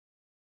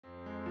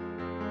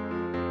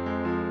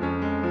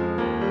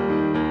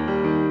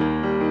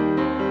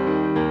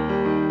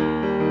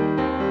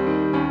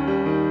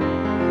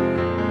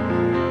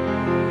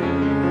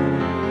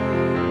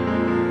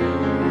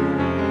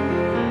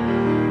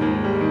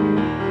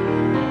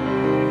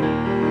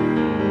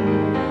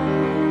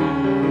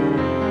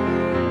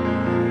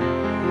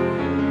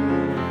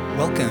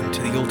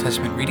welcome to the Old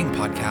Testament Reading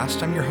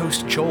Podcast. I'm your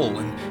host, Joel,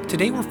 and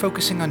today we're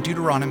focusing on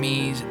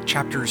Deuteronomy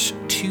chapters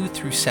 2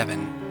 through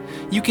 7.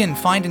 You can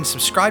find and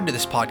subscribe to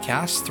this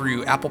podcast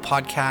through Apple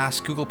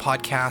Podcasts, Google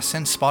Podcasts,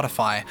 and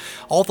Spotify.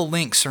 All the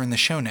links are in the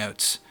show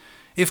notes.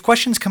 If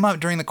questions come up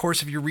during the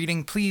course of your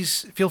reading,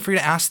 please feel free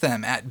to ask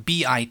them at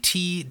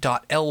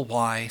bit.ly/capital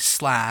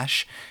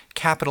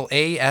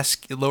A S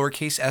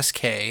lowercase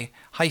sk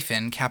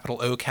hyphen capital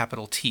O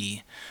capital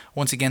T.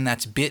 Once again,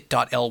 that's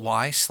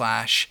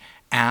bit.ly/ask-ot.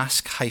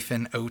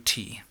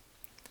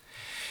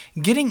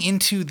 Getting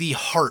into the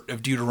heart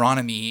of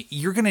Deuteronomy,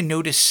 you're going to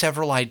notice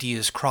several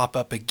ideas crop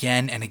up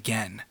again and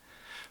again.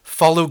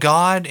 Follow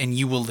God and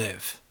you will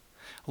live.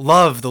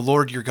 Love the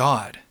Lord your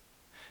God.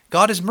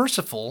 God is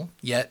merciful,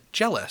 yet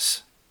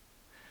jealous.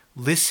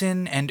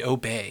 Listen and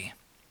obey.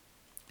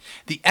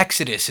 The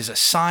Exodus is a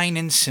sign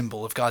and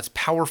symbol of God's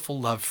powerful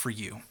love for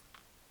you.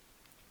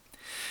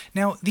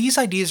 Now, these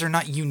ideas are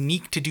not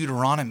unique to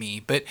Deuteronomy,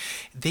 but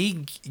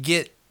they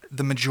get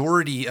the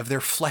majority of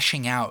their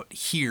fleshing out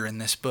here in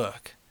this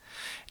book.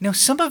 Now,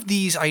 some of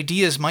these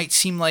ideas might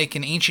seem like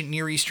an ancient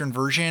Near Eastern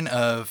version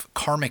of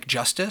karmic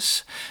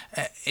justice.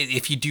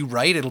 If you do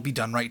right, it'll be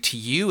done right to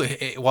you,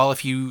 while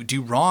if you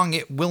do wrong,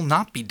 it will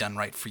not be done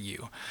right for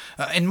you.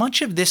 And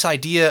much of this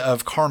idea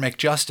of karmic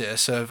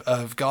justice,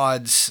 of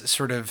God's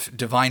sort of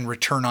divine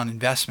return on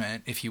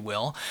investment, if you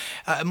will,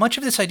 much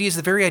of this idea is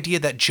the very idea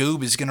that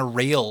Job is going to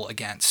rail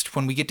against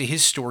when we get to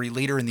his story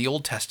later in the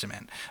Old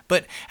Testament.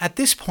 But at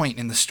this point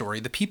in the story,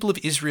 the people of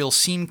Israel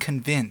seem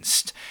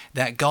convinced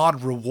that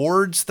God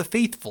rewards the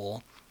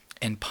faithful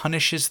and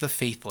punishes the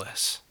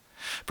faithless.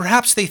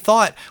 Perhaps they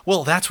thought,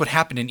 well, that's what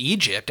happened in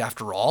Egypt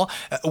after all.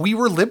 We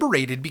were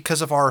liberated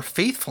because of our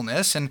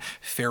faithfulness, and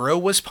Pharaoh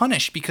was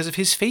punished because of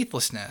his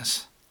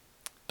faithlessness.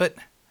 But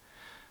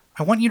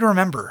I want you to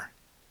remember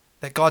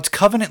that God's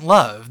covenant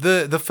love,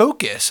 the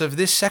focus of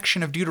this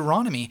section of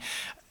Deuteronomy,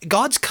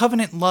 God's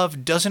covenant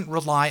love doesn't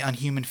rely on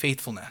human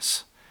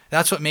faithfulness.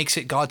 That's what makes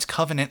it God's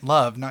covenant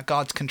love, not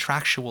God's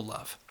contractual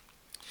love.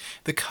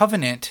 The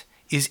covenant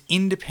is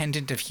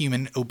independent of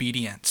human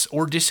obedience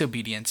or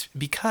disobedience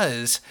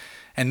because,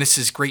 and this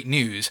is great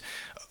news,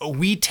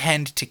 we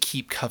tend to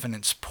keep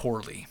covenants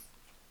poorly.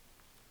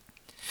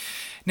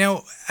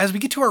 Now, as we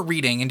get to our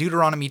reading, in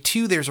Deuteronomy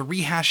 2, there's a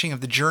rehashing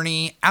of the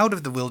journey out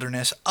of the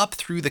wilderness up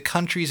through the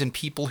countries and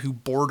people who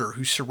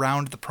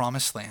surround the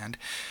promised land.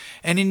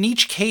 And in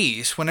each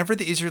case, whenever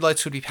the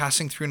Israelites would be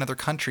passing through another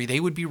country, they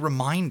would be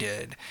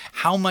reminded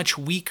how much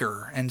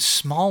weaker and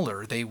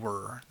smaller they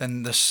were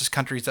than the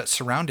countries that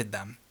surrounded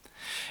them.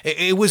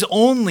 It was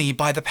only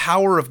by the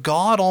power of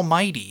God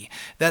Almighty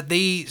that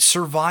they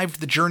survived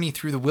the journey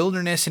through the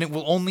wilderness, and it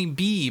will only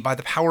be by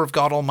the power of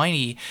God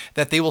Almighty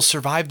that they will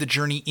survive the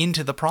journey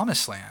into the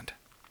promised land.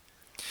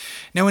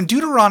 Now, in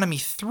Deuteronomy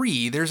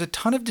 3, there's a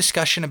ton of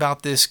discussion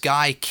about this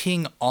guy,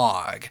 King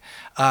Og,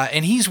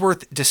 and he's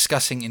worth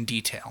discussing in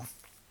detail.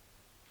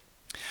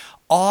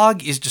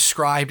 Og is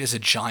described as a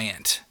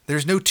giant.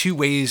 There's no two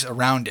ways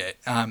around it.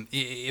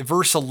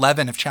 Verse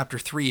 11 of chapter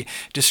 3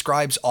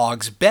 describes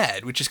Og's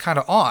bed, which is kind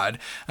of odd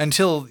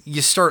until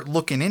you start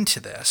looking into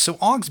this. So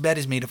Og's bed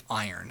is made of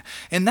iron,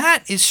 and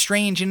that is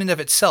strange in and of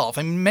itself.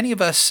 I mean, many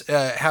of us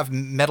have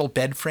metal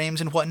bed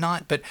frames and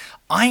whatnot, but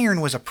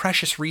iron was a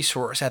precious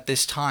resource at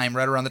this time,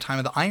 right around the time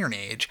of the Iron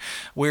Age,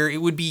 where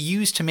it would be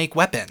used to make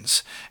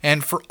weapons.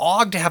 And for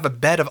Og to have a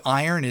bed of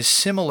iron is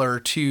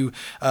similar to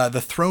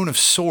the Throne of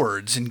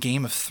Swords in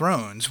Game of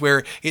Thrones,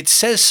 where it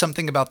says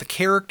something about the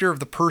character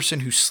of the person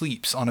who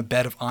sleeps on a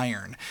bed of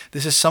iron.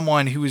 This is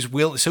someone who is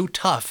so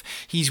tough,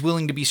 he's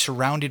willing to be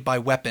surrounded by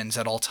weapons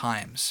at all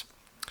times.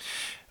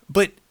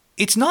 But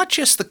it's not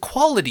just the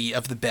quality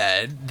of the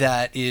bed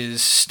that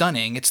is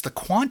stunning, it's the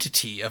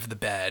quantity of the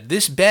bed.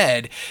 This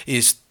bed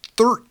is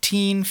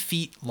 13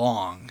 feet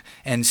long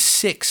and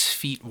 6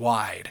 feet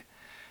wide.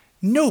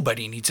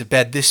 Nobody needs a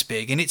bed this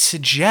big, and it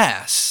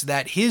suggests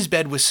that his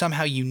bed was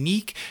somehow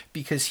unique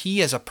because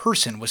he as a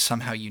person was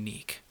somehow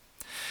unique.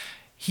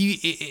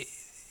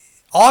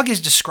 Og is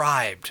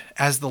described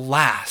as the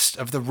last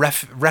of the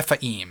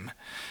Rephaim.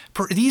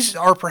 These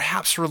are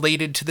perhaps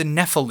related to the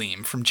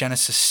Nephilim from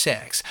Genesis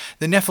 6.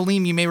 The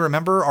Nephilim, you may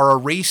remember, are a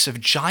race of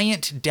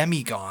giant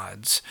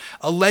demigods,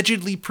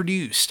 allegedly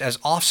produced as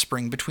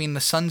offspring between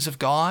the sons of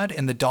God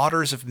and the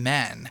daughters of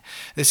men.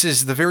 This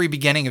is the very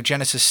beginning of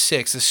Genesis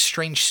 6, this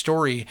strange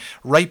story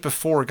right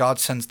before God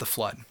sends the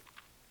flood.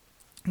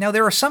 Now,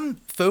 there are some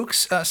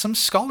folks, some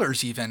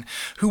scholars even,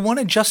 who want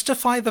to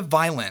justify the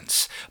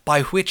violence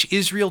by which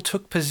Israel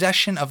took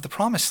possession of the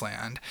Promised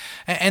Land.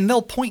 And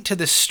they'll point to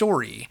this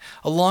story,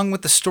 along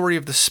with the story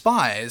of the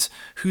spies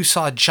who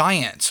saw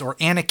giants, or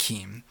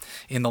Anakim,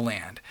 in the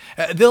land.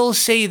 They'll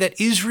say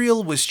that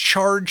Israel was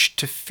charged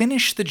to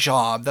finish the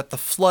job that the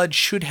flood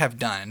should have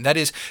done. That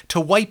is, to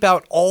wipe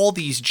out all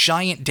these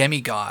giant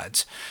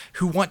demigods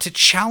who want to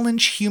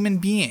challenge human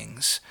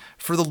beings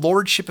for the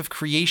lordship of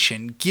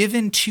creation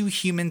given to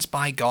humans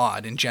by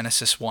God in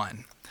Genesis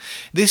 1.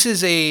 This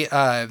is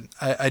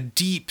a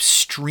deep,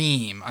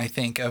 extreme, I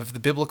think, of the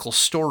biblical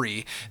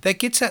story that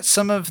gets at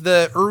some of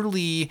the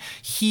early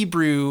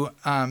Hebrew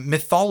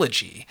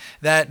mythology,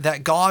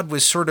 that God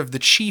was sort of the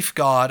chief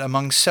god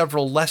among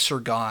several lesser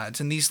gods,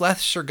 and these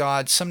lesser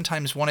gods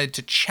sometimes wanted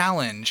to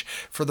challenge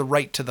for the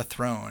right to the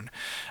throne.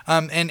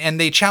 And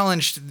they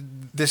challenged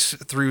this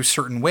through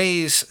certain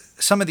ways.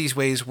 Some of these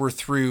ways were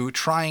through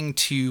trying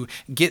to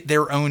get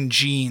their own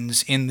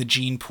genes in the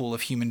gene pool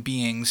of human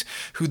beings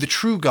who the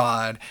true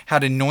God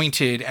had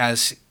anointed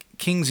as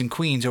kings and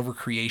queens over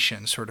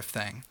creation, sort of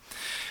thing.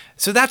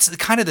 So that's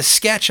kind of the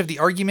sketch of the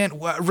argument.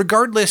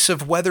 Regardless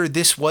of whether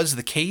this was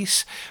the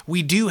case,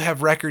 we do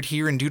have record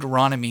here in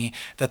Deuteronomy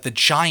that the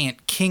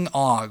giant King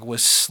Og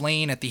was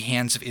slain at the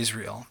hands of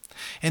Israel.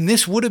 And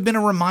this would have been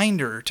a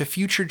reminder to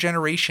future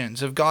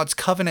generations of God's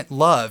covenant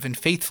love and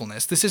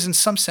faithfulness. This is, in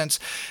some sense,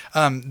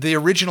 the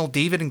original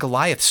David and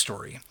Goliath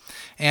story.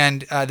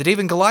 And the David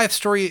and Goliath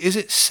story is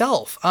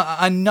itself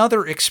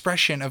another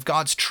expression of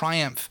God's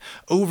triumph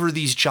over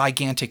these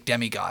gigantic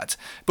demigods.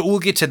 But we'll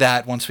get to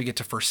that once we get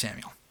to 1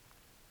 Samuel.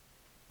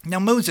 Now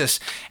Moses,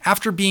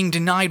 after being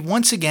denied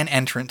once again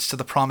entrance to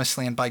the promised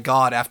land by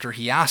God after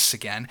he asks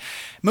again,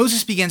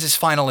 Moses begins his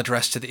final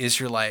address to the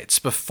Israelites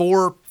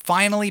before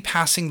finally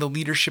passing the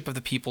leadership of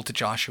the people to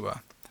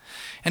Joshua.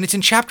 And it's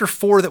in chapter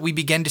 4 that we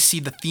begin to see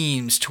the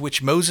themes to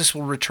which Moses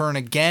will return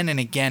again and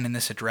again in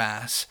this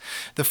address.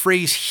 The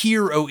phrase,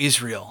 "Hear, O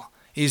Israel,"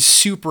 is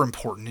super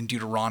important in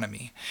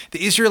Deuteronomy.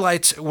 The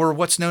Israelites were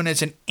what's known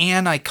as an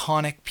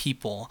aniconic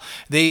people.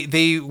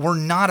 They were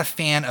not a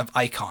fan of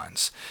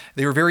icons.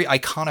 They were very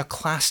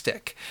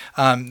iconoclastic.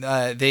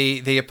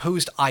 They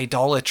opposed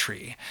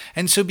idolatry.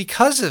 And so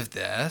because of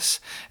this,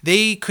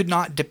 they could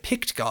not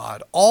depict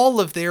God.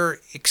 All of their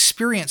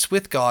experience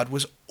with God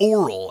was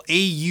oral,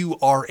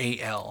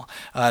 A-U-R-A-L,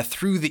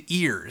 through the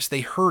ears.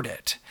 They heard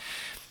it.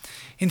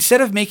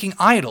 Instead of making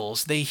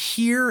idols, they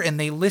hear and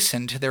they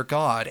listen to their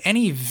God.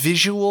 Any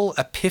visual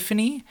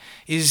epiphany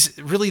is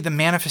really the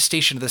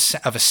manifestation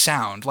of a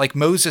sound. Like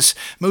Moses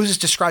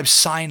describes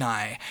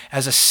Sinai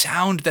as a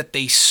sound that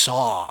they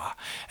saw.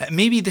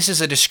 Maybe this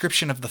is a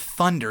description of the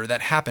thunder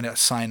that happened at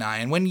Sinai.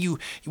 And when you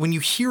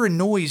hear a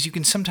noise, you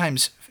can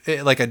sometimes,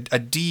 like a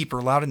deep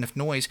or loud enough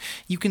noise,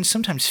 you can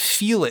sometimes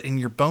feel it in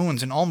your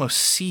bones and almost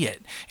see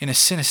it in a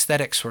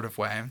synesthetic sort of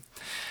way.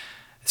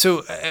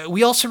 So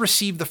we also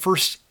receive the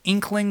first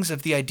inklings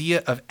of the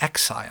idea of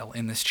exile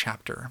in this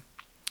chapter.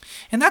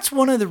 And that's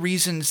one of the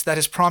reasons that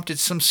has prompted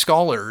some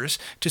scholars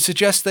to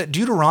suggest that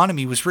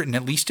Deuteronomy was written,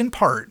 at least in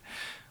part,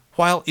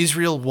 while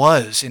Israel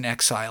was in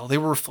exile. They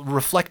were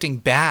reflecting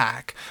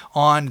back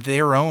on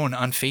their own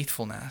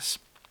unfaithfulness.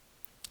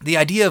 The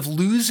idea of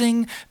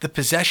losing the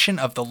possession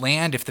of the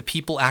land if the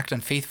people act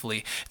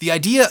unfaithfully. The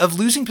idea of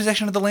losing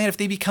possession of the land if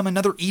they become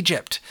another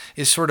Egypt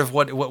is sort of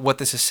what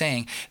this is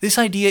saying. This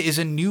idea is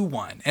a new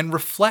one and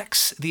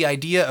reflects the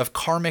idea of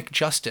karmic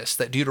justice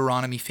that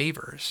Deuteronomy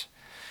favors.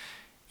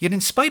 Yet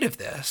in spite of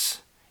this,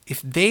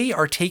 if they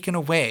are taken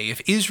away,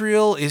 if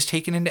Israel is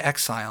taken into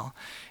exile,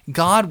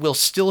 God will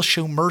still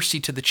show mercy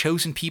to the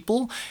chosen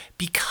people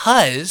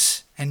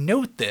because, and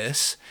note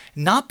this,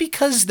 not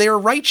because they're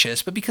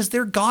righteous, but because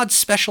they're God's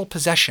special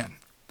possession.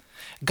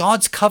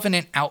 God's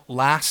covenant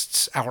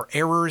outlasts our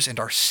errors and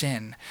our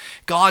sin.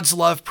 God's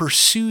love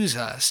pursues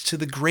us to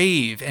the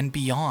grave and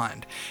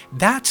beyond.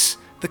 That's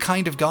the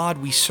kind of God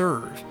we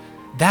serve.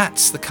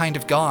 That's the kind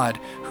of God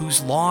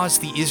whose laws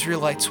the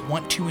Israelites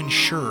want to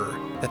ensure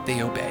that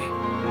they obey.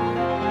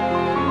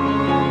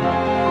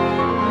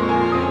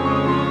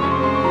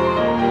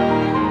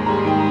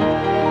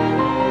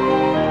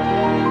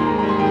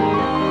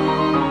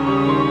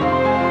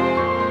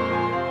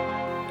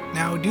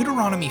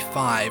 Deuteronomy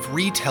 5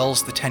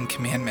 retells the Ten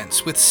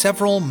Commandments with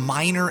several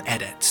minor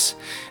edits.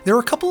 There are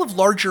a couple of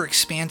larger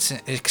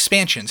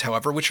expansions,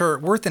 however, which are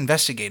worth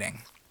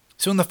investigating.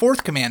 So in the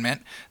fourth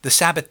commandment, the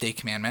Sabbath day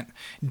commandment,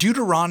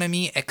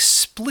 Deuteronomy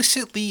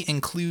explicitly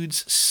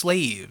includes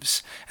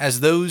slaves as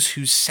those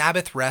whose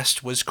Sabbath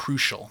rest was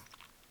crucial.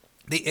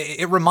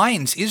 It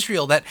reminds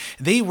Israel that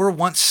they were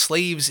once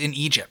slaves in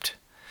Egypt.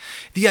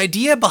 The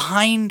idea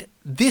behind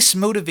this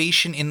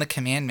motivation in the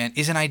commandment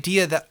is an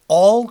idea that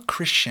all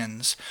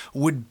Christians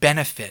would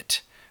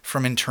benefit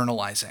from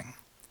internalizing.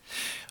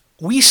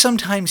 We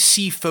sometimes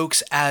see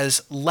folks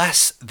as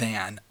less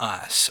than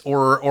us,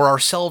 or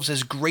ourselves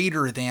as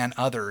greater than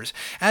others,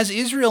 as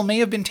Israel may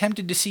have been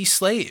tempted to see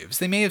slaves.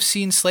 They may have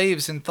seen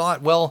slaves and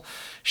thought, well,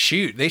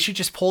 shoot, they should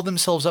just pull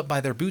themselves up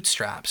by their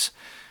bootstraps.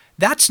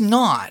 That's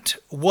not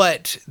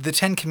what the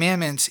Ten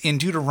Commandments in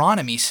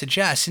Deuteronomy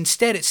suggests.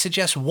 Instead, it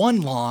suggests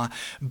one law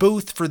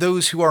both for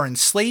those who are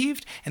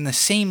enslaved and the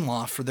same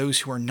law for those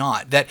who are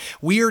not, that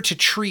we are to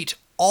treat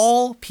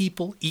all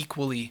people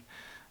equally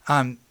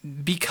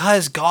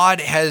because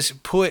God has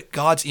put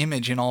God's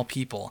image in all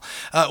people.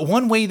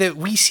 One way that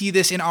we see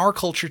this in our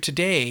culture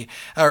today,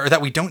 or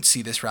that we don't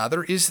see this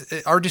rather,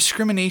 is our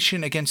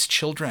discrimination against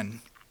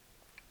children.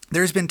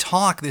 There's been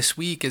talk this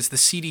week as the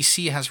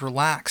CDC has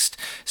relaxed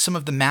some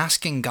of the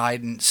masking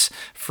guidance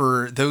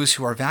for those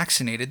who are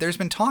vaccinated. There's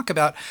been talk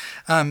about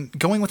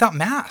going without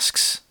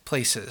masks.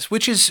 places,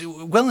 which is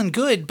well and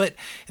good, but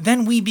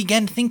then we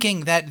begin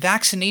thinking that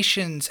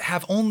vaccinations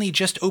have only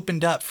just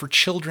opened up for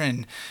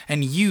children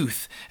and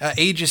youth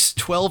ages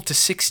 12 to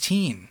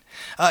 16.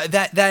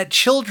 That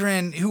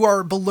children who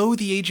are below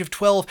the age of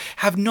 12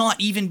 have not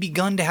even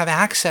begun to have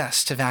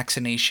access to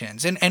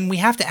vaccinations. And we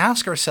have to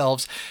ask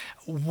ourselves,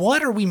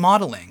 what are we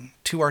modeling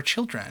to our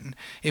children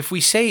if we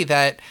say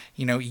that,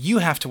 you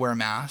have to wear a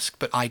mask,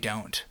 but I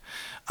don't?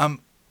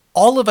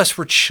 All of us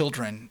were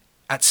children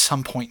at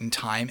some point in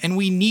time, and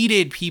we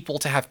needed people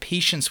to have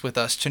patience with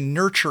us, to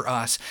nurture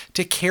us,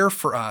 to care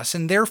for us,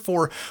 and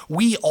therefore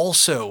we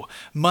also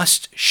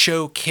must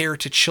show care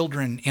to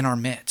children in our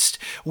midst.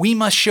 We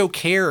must show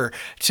care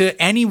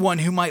to anyone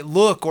who might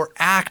look or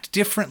act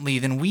differently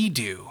than we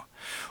do.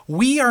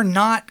 We are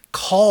not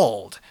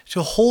called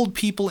to hold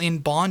people in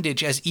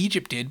bondage as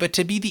Egypt did, but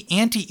to be the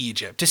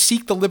anti-Egypt, to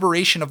seek the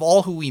liberation of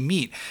all who we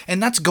meet.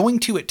 And that's going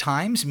to, at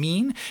times,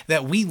 mean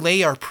that we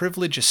lay our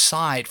privilege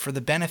aside for the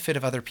benefit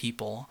of other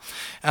people.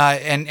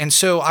 And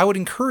so I would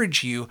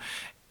encourage you,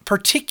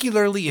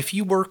 particularly if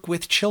you work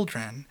with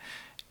children,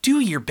 do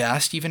your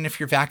best, even if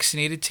you're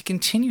vaccinated, to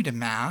continue to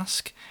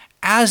mask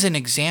as an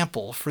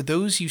example for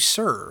those you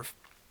serve.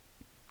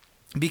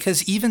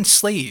 Because even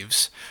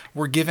slaves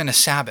were given a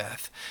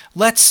Sabbath.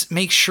 Let's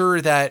make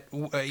sure that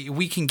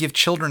we can give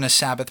children a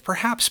Sabbath,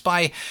 perhaps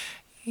by,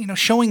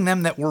 showing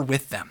them that we're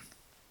with them.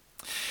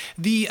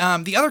 The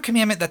other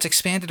commandment that's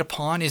expanded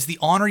upon is the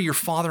honor your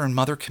father and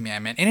mother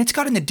commandment, and it's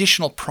got an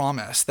additional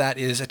promise that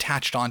is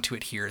attached onto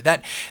it here,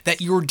 that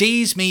your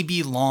days may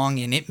be long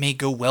and it may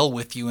go well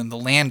with you in the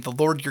land the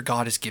Lord your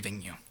God is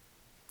giving you.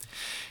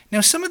 Now,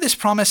 some of this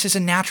promise is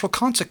a natural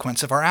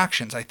consequence of our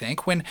actions, I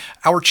think. When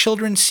our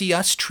children see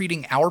us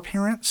treating our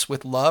parents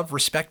with love,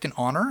 respect, and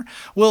honor,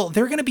 well,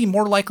 they're going to be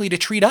more likely to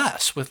treat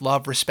us with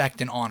love, respect,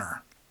 and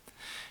honor.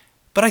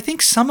 But I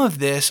think some of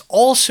this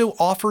also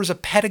offers a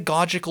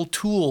pedagogical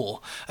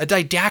tool, a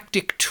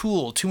didactic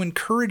tool to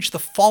encourage the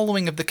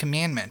following of the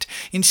commandment.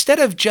 Instead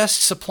of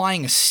just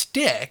supplying a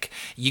stick,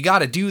 you got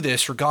to do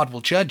this or God will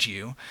judge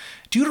you,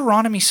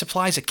 Deuteronomy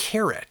supplies a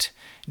carrot.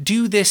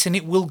 Do this and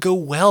it will go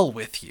well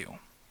with you.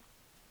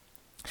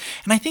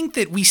 And I think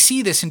that we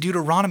see this in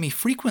Deuteronomy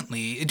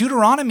frequently.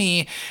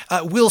 Deuteronomy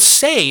will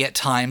say at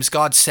times,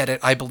 God said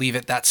it, I believe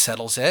it, that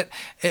settles it.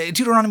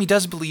 Deuteronomy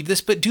does believe this,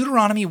 but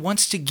Deuteronomy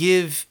wants to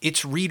give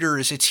its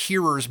readers, its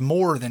hearers,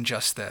 more than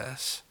just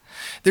this.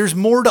 There's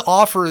more to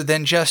offer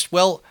than just,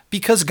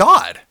 because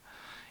God.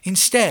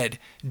 Instead,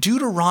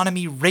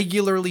 Deuteronomy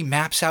regularly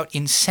maps out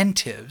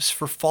incentives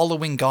for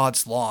following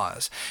God's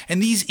laws.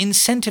 And these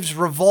incentives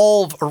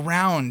revolve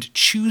around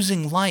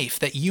choosing life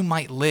that you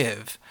might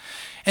live.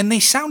 And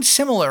they sound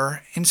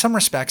similar in some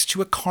respects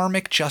to a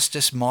karmic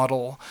justice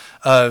model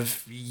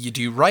of you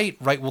do right,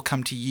 right will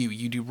come to you.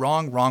 You do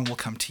wrong, wrong will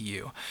come to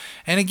you.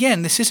 And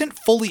again, this isn't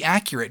fully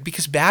accurate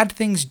because bad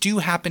things do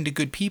happen to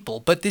good people,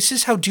 but this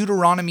is how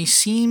Deuteronomy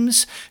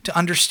seems to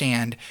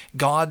understand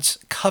God's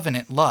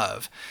covenant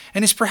love.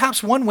 And is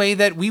perhaps one way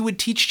that we would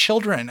teach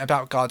children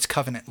about God's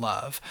covenant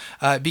love,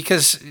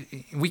 because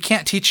we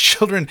can't teach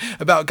children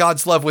about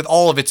God's love with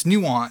all of its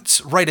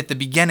nuance right at the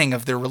beginning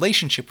of their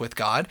relationship with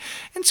God.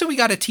 And so we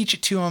got to teach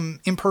it to them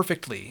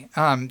imperfectly,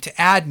 to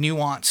add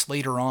nuance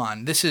later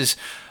on. This is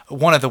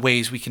one of the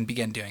ways we can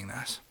begin doing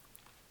this.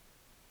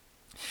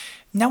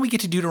 Now we get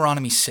to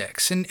Deuteronomy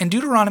 6, and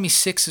Deuteronomy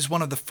 6 is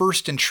one of the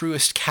first and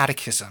truest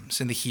catechisms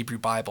in the Hebrew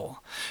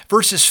Bible.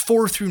 Verses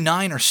 4 through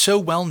 9 are so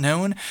well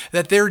known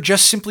that they're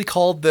just simply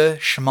called the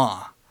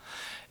Shema.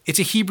 It's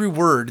a Hebrew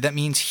word that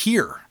means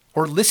hear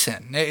or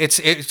listen.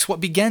 It's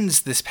what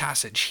begins this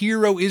passage.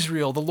 Hear, O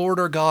Israel, the Lord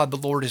our God, the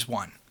Lord is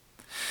one.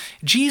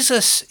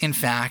 Jesus, in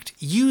fact,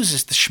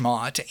 uses the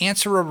Shema to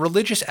answer a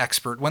religious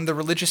expert when the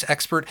religious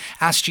expert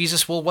asked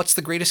Jesus, what's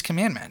the greatest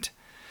commandment?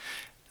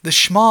 The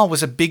Shema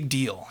was a big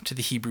deal to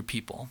the Hebrew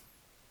people.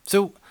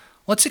 So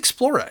let's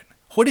explore it.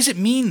 What does it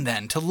mean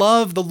then to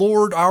love the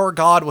Lord our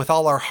God with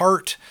all our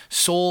heart,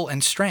 soul,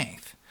 and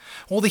strength?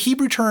 Well, the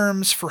Hebrew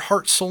terms for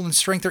heart, soul, and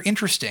strength are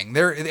interesting.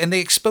 And they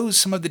expose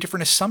some of the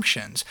different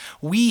assumptions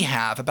we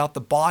have about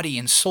the body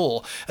and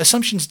soul,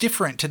 assumptions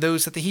different to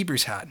those that the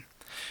Hebrews had.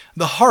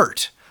 The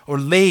heart, or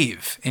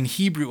lev in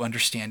Hebrew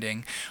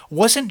understanding,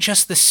 wasn't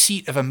just the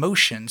seat of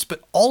emotions,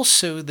 but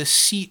also the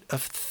seat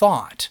of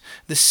thought,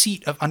 the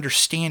seat of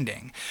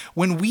understanding.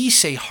 When we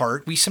say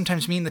heart, we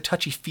sometimes mean the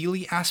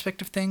touchy-feely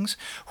aspect of things.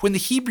 When the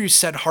Hebrews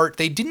said heart,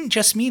 they didn't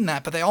just mean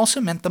that, but they also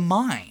meant the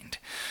mind.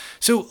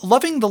 So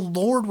loving the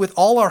Lord with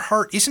all our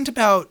heart isn't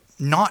about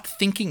not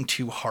thinking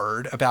too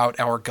hard about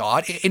our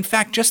God. In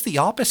fact, just the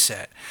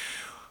opposite.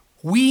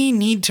 We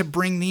need to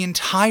bring the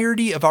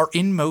entirety of our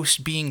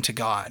inmost being to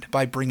God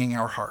by bringing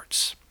our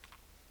hearts.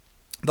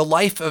 The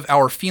life of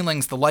our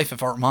feelings, the life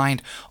of our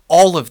mind,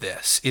 all of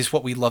this is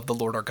what we love the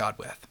Lord our God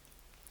with.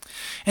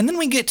 And then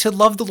we get to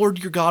love the Lord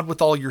your God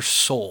with all your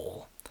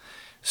soul.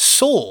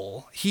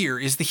 Soul here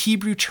is the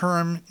Hebrew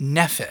term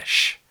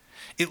nephesh.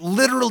 It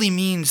literally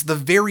means the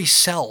very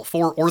self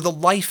or the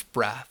life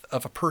breath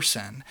of a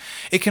person.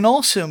 It can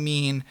also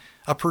mean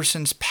a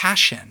person's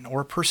passion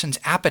or a person's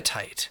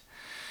appetite.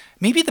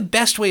 Maybe the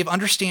best way of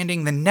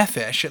understanding the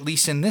nephesh, at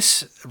least in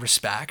this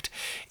respect,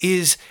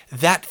 is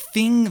that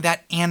thing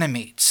that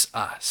animates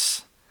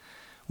us.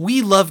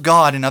 We love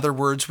God, in other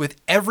words, with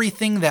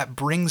everything that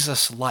brings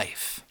us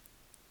life.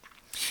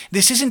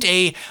 This isn't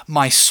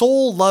my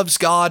soul loves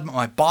God, but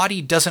my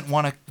body doesn't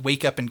want to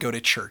wake up and go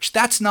to church.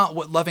 That's not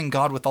what loving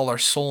God with all our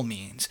soul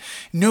means.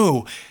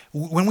 No,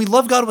 when we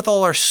love God with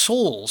all our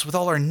souls, with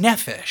all our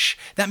nephesh,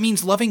 that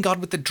means loving God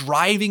with the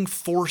driving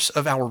force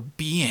of our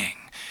being.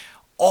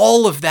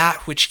 All of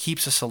that which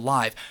keeps us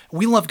alive.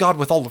 We love God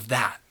with all of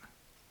that.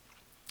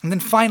 And then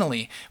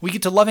finally, we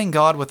get to loving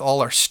God with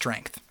all our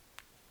strength.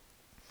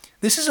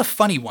 This is a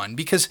funny one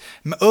because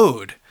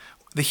ma'od,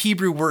 the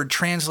Hebrew word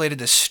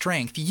translated as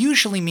strength,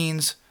 usually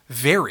means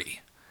very.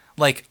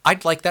 Like,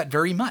 I'd like that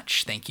very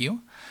much, thank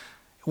you.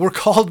 We're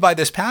called by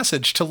this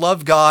passage to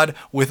love God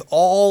with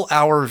all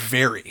our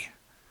very.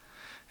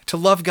 To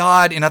love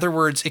God, in other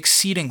words,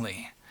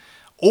 exceedingly.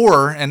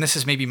 Or, and this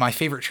is maybe my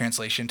favorite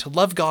translation, to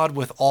love God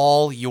with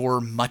all your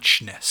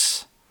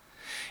muchness.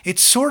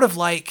 It's sort of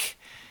like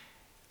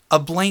a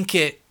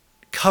blanket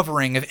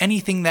covering of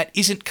anything that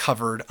isn't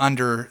covered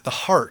under the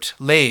heart,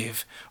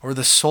 lev, or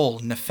the soul,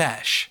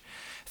 nephesh.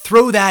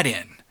 Throw that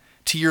in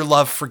to your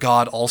love for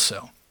God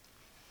also.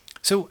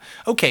 So,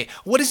 okay,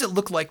 what does it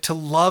look like to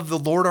love the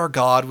Lord our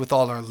God with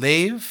all our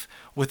lev,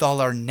 with all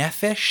our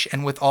nephesh,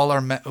 and with all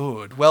our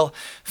me'od? Well,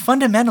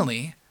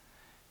 fundamentally,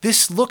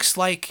 this looks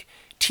like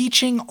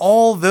teaching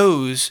all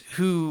those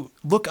who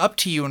look up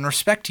to you and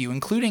respect you,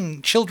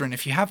 including children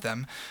if you have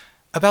them,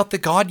 about the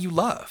God you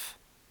love.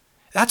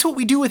 That's what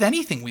we do with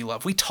anything we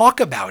love. We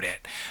talk about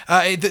it.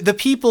 The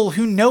people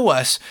who know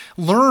us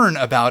learn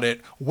about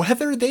it,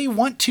 whether they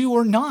want to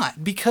or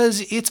not,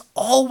 because it's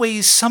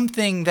always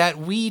something that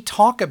we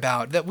talk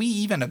about, that we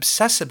even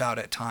obsess about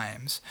at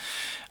times.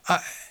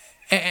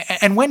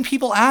 And when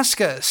people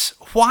ask us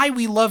why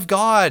we love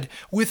God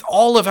with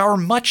all of our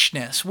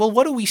muchness, well,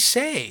 what do we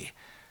say?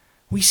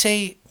 We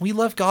say we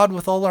love God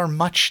with all our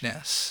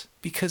muchness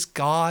because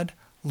God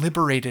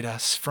liberated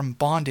us from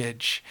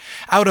bondage.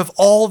 Out of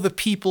all the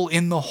people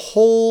in the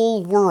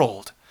whole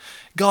world,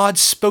 God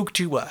spoke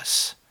to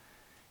us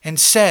and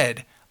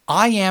said,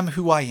 I am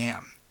who I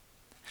am.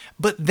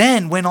 But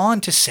then went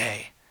on to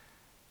say,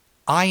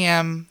 I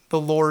am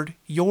the Lord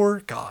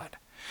your God.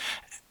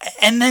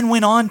 And then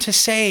went on to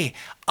say,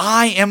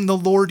 I am the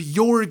Lord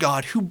your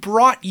God who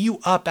brought you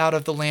up out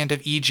of the land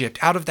of Egypt,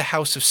 out of the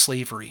house of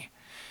slavery.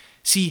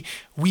 See,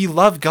 we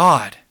love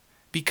God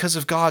because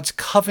of God's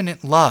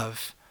covenant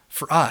love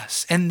for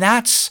us. And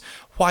that's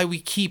why we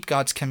keep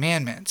God's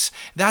commandments.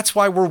 That's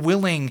why we're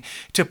willing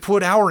to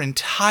put our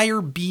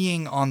entire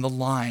being on the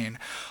line.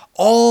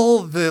 All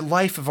the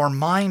life of our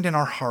mind and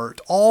our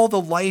heart, all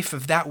the life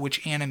of that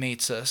which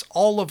animates us,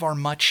 all of our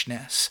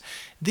muchness.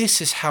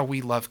 This is how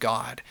we love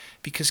God,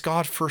 because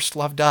God first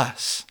loved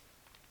us.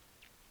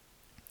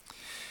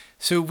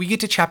 So we get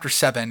to chapter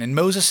 7, and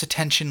Moses'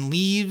 attention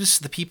leaves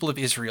the people of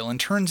Israel and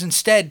turns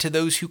instead to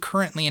those who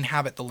currently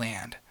inhabit the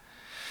land.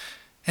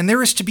 And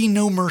there is to be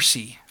no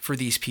mercy for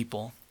these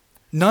people.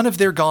 None of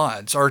their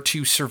gods are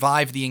to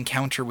survive the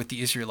encounter with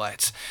the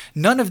Israelites.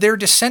 None of their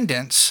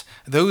descendants,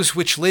 those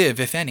which live,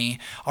 if any,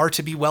 are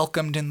to be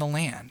welcomed in the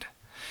land.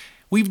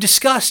 We've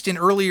discussed in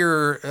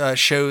earlier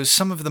shows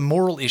some of the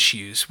moral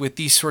issues with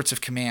these sorts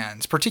of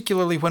commands,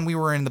 particularly when we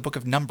were in the book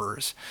of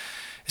Numbers.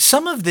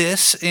 Some of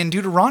this in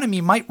Deuteronomy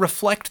might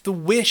reflect the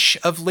wish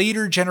of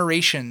later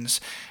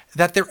generations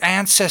that their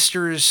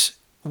ancestors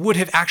would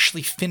have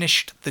actually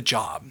finished the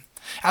job.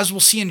 As we'll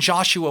see in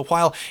Joshua,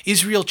 while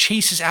Israel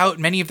chases out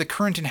many of the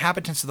current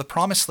inhabitants of the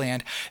Promised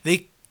Land,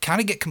 they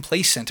kind of get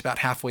complacent about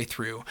halfway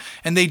through,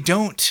 and they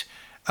don't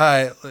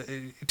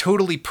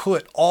totally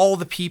put all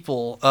the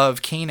people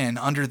of Canaan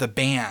under the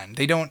ban.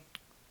 They don't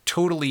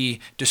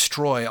totally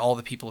destroy all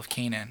the people of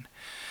Canaan.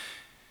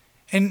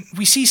 And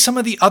we see some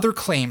of the other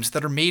claims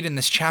that are made in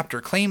this chapter,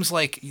 claims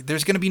like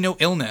there's going to be no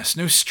illness,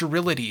 no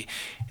sterility.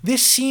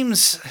 This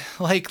seems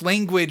like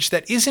language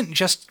that isn't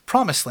just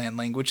Promised Land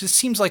language. This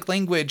seems like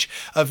language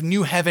of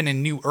new heaven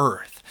and new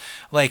earth,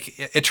 like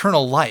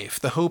eternal life,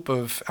 the hope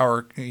of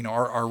our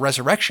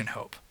resurrection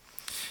hope.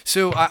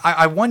 So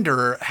I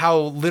wonder how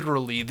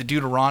literally that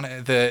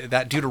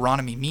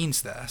Deuteronomy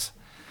means this.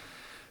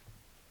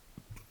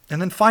 And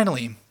then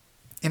finally,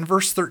 in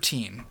verse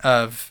 13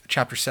 of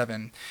chapter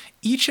 7,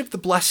 each of the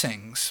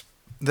blessings,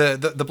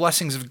 the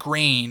blessings of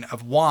grain,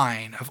 of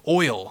wine, of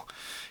oil,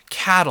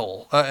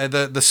 cattle,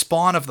 the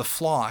spawn of the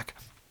flock,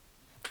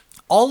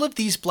 all of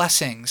these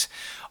blessings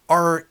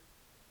are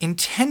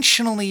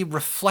intentionally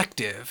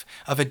reflective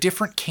of a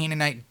different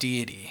Canaanite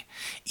deity.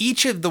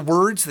 Each of the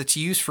words that's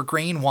used for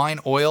grain, wine,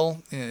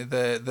 oil,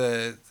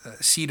 the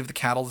seed of the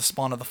cattle, the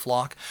spawn of the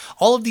flock,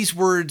 all of these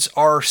words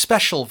are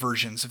special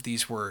versions of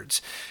these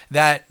words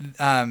that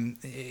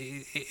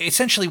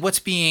essentially what's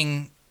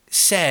being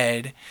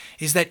said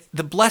is that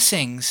the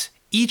blessings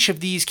each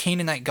of these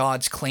Canaanite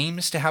gods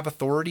claims to have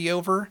authority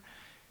over,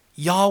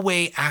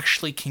 Yahweh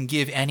actually can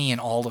give any and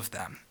all of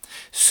them.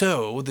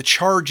 So the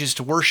charge is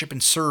to worship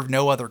and serve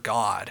no other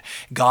God.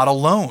 God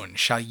alone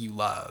shall you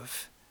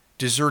love.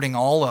 deserting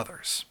all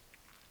others.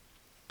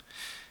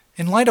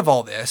 In light of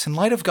all this, in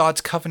light of God's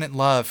covenant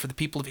love for the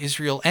people of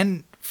Israel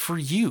and for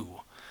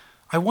you,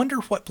 I wonder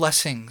what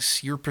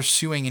blessings you're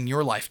pursuing in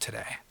your life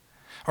today.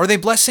 Are they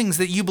blessings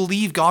that you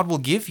believe God will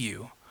give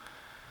you?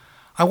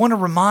 I want to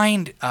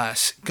remind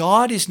us,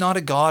 God is not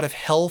a God of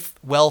health,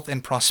 wealth,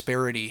 and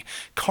prosperity.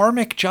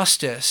 Karmic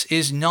justice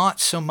is not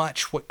so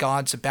much what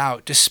God's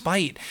about,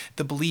 despite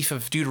the belief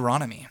of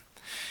Deuteronomy.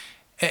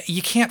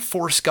 You can't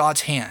force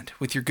God's hand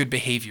with your good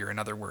behavior, in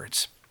other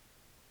words.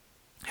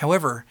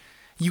 However,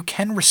 you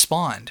can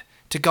respond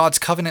to God's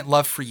covenant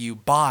love for you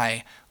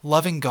by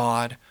loving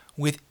God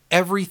with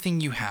everything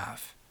you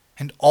have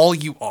and all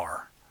you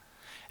are.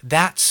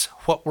 That's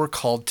what we're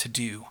called to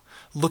do,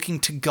 looking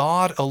to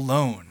God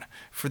alone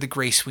for the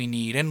grace we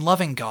need and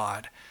loving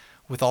God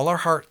with all our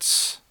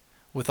hearts,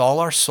 with all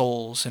our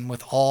souls, and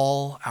with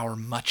all our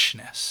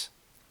muchness.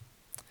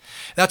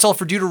 That's all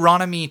for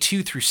Deuteronomy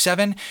 2 through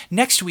 7.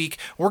 Next week,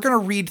 we're going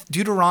to read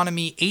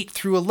Deuteronomy 8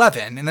 through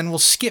 11, and then we'll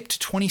skip to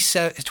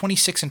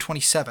 26 and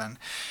 27.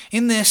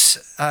 In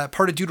this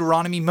part of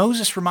Deuteronomy,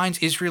 Moses reminds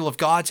Israel of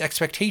God's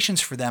expectations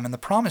for them in the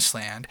Promised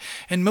Land,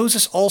 and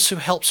Moses also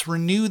helps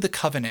renew the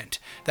covenant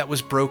that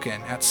was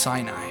broken at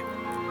Sinai.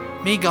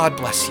 May God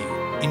bless you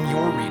in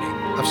your reading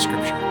of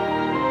Scripture.